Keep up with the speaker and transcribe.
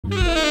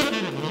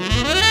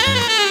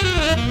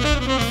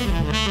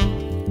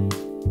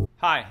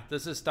Hi,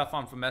 this is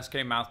Stefan from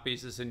SK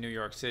Mouthpieces in New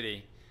York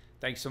City.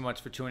 Thanks so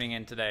much for tuning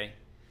in today.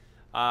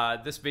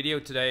 This video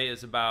today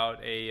is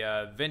about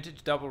a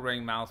vintage double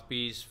ring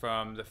mouthpiece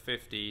from the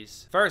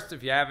 50s. First,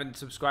 if you haven't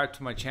subscribed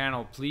to my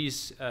channel,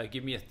 please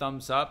give me a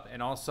thumbs up,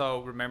 and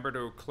also remember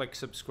to click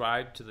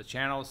subscribe to the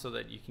channel so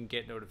that you can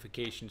get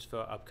notifications for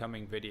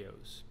upcoming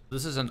videos.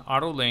 This is an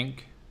Otto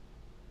Link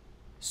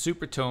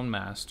Supertone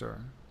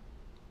Master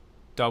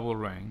double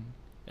ring,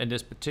 and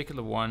this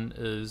particular one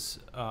is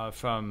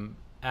from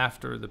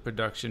after the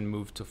production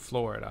moved to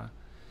Florida.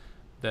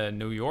 The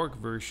New York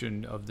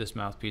version of this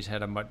mouthpiece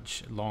had a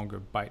much longer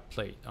bite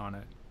plate on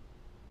it.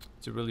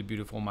 It's a really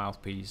beautiful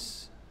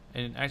mouthpiece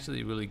and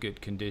actually really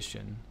good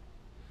condition.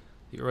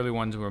 The early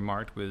ones were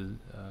marked with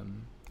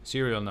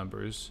serial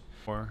numbers.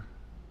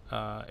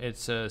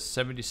 It's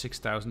 76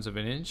 thousandths of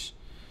an inch,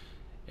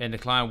 and the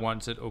client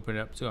wants it opened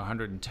up to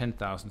 110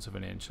 thousandths of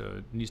an inch, so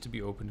it needs to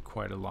be opened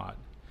quite a lot.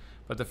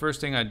 But the first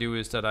thing I do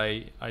is that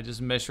I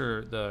just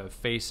measure the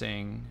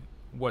facing,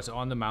 what's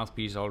on the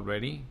mouthpiece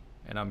already,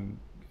 and I'm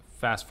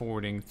fast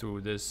forwarding through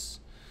this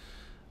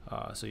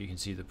so you can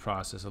see the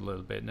process a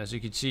little bit. And as you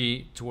can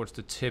see towards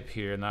the tip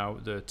here, now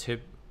the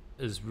tip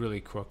is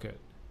really crooked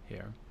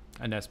here,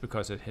 and that's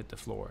because it hit the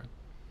floor.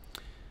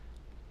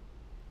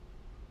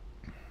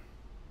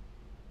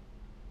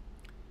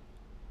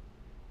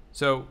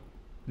 So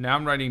now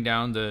I'm writing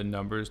down the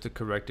numbers, the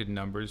corrected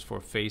numbers for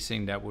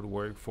facing that would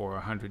work for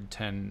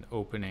 110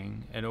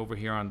 opening, and over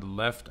here on the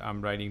left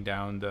I'm writing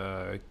down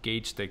the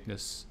gauge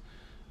thickness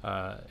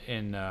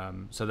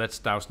so that's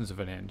thousandths of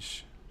an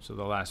inch. So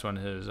the last one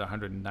is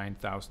 109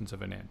 thousandths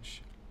of an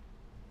inch.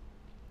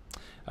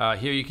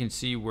 Here you can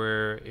see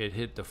where it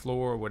hit the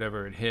floor,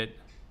 whatever it hit.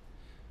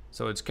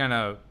 So it's kind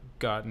of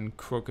gotten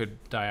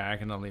crooked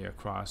diagonally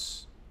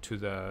across to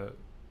the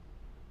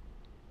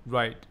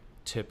right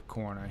tip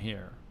corner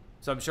here.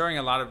 So I'm showing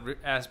a lot of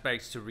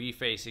aspects to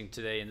refacing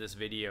today in this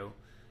video.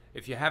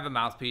 If you have a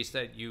mouthpiece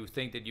that you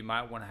think that you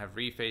might want to have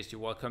refaced,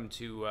 you're welcome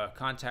to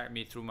contact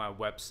me through my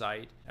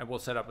website, and we'll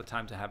set up a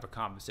time to have a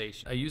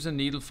conversation. I use a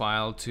needle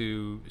file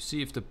to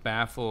see if the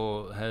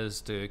baffle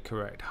has the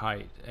correct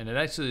height, and it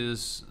actually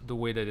is the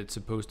way that it's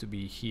supposed to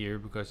be here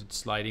because it's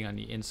sliding on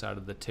the inside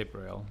of the tip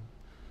rail.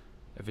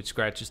 If it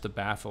scratches the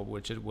baffle,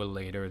 which it will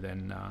later,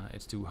 then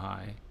it's too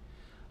high.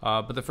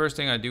 But the first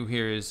thing I do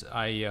here is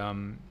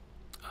I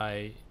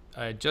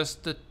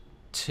adjust the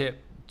tip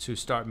to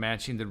start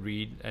matching the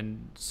reed,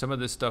 and some of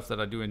this stuff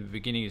that I do in the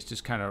beginning is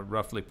just kind of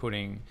roughly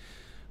putting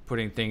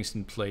things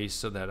in place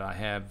so that I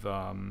have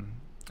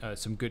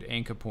some good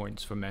anchor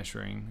points for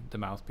measuring the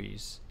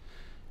mouthpiece.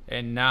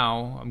 And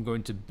now I'm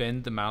going to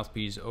bend the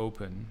mouthpiece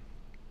open.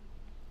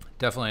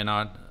 Definitely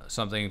not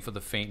something for the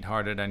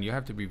faint-hearted, and you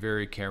have to be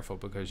very careful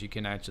because you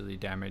can actually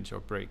damage or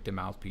break the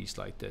mouthpiece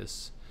like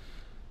this.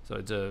 So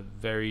it's a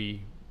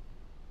very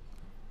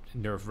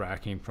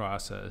nerve-wracking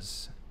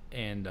process,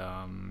 and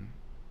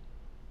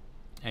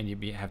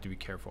you have to be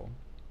careful.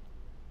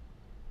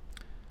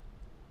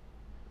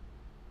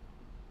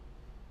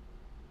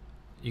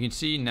 You can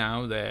see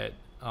now that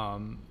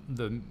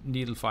the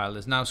needle file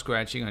is now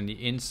scratching on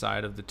the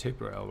inside of the tip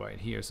rail right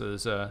here. So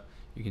there's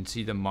you can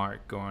see the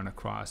mark going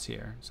across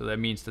here. So that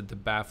means that the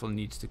baffle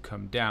needs to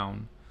come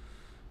down.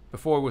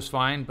 Before it was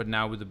fine, but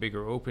now with the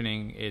bigger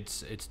opening,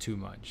 it's too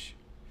much.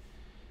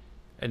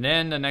 And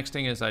then the next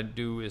thing I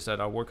do is that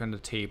I work on the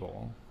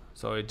table.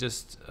 So it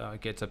just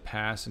gets a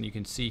pass, and you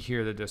can see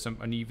here that there's some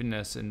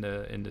unevenness in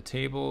the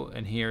table,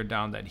 and here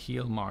down that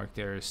heel mark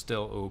there is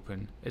still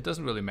open. It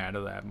doesn't really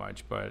matter that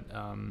much, but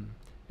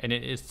and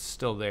it is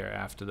still there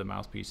after the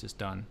mouthpiece is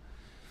done.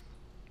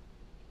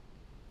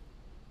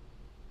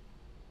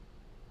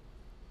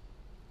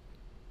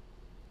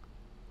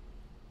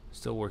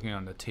 Still working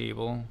on the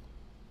table,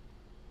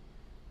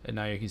 and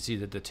now you can see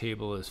that the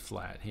table is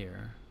flat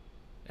here.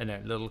 And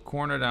that little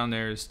corner down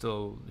there is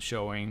still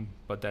showing,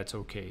 but that's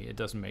okay. It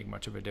doesn't make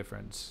much of a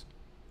difference,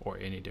 or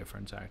any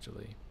difference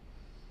actually.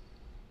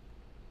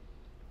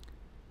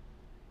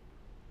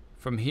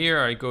 From here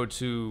I go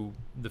to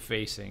the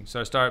facing. So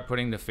I start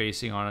putting the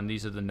facing on, and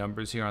these are the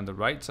numbers here on the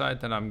right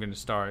side that I'm going to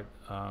start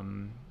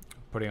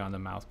putting on the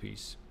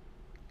mouthpiece.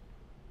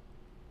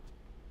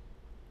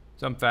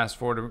 So I'm fast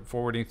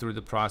forwarding through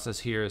the process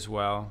here as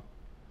well.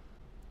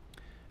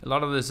 A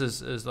lot of this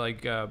is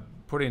like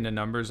putting the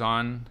numbers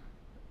on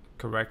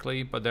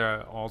correctly, but there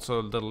are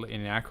also little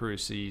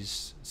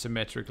inaccuracies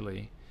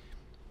symmetrically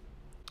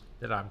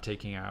that I'm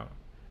taking out.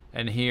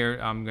 And here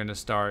I'm going to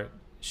start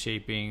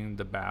shaping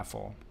the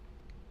baffle.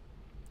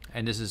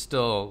 And this is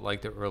still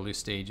like the early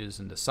stages.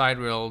 In the side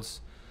rails,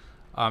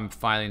 I'm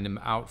filing them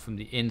out from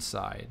the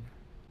inside.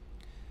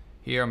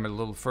 Here I'm a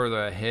little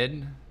further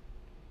ahead,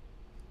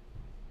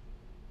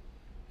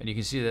 and you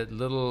can see that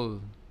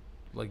little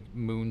like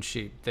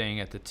moon-shaped thing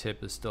at the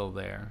tip is still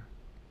there.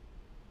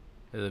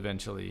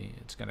 Eventually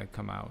it's going to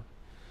come out.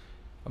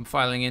 I'm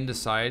filing in the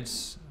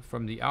sides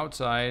from the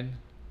outside,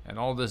 and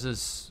all this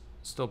is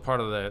still part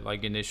of the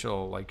like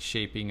initial like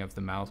shaping of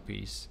the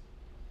mouthpiece.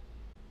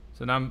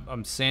 So now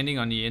I'm sanding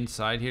on the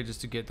inside here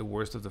just to get the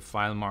worst of the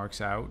file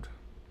marks out.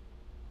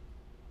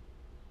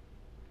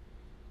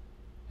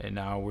 And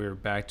now we're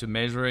back to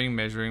measuring.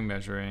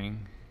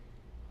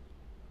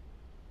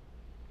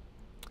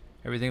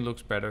 Everything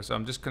looks better. So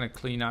I'm just going to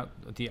clean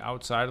out the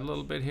outside a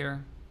little bit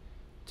here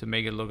to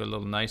make it look a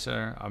little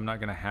nicer. I'm not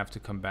going to have to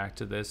come back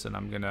to this, and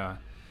I'm going to,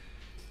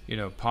 you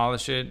know,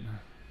 polish it.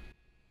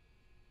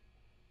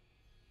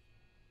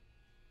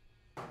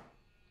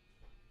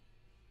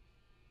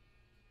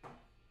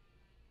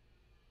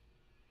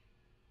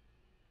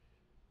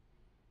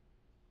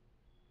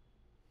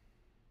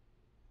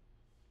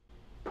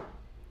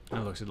 It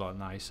looks a lot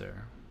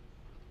nicer.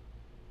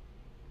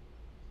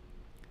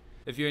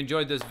 If you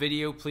enjoyed this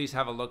video, please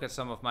have a look at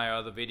some of my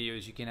other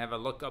videos. You can have a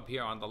look up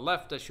here on the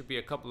left. There should be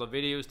a couple of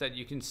videos that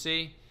you can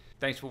see.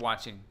 Thanks for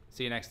watching.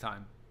 See you next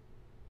time.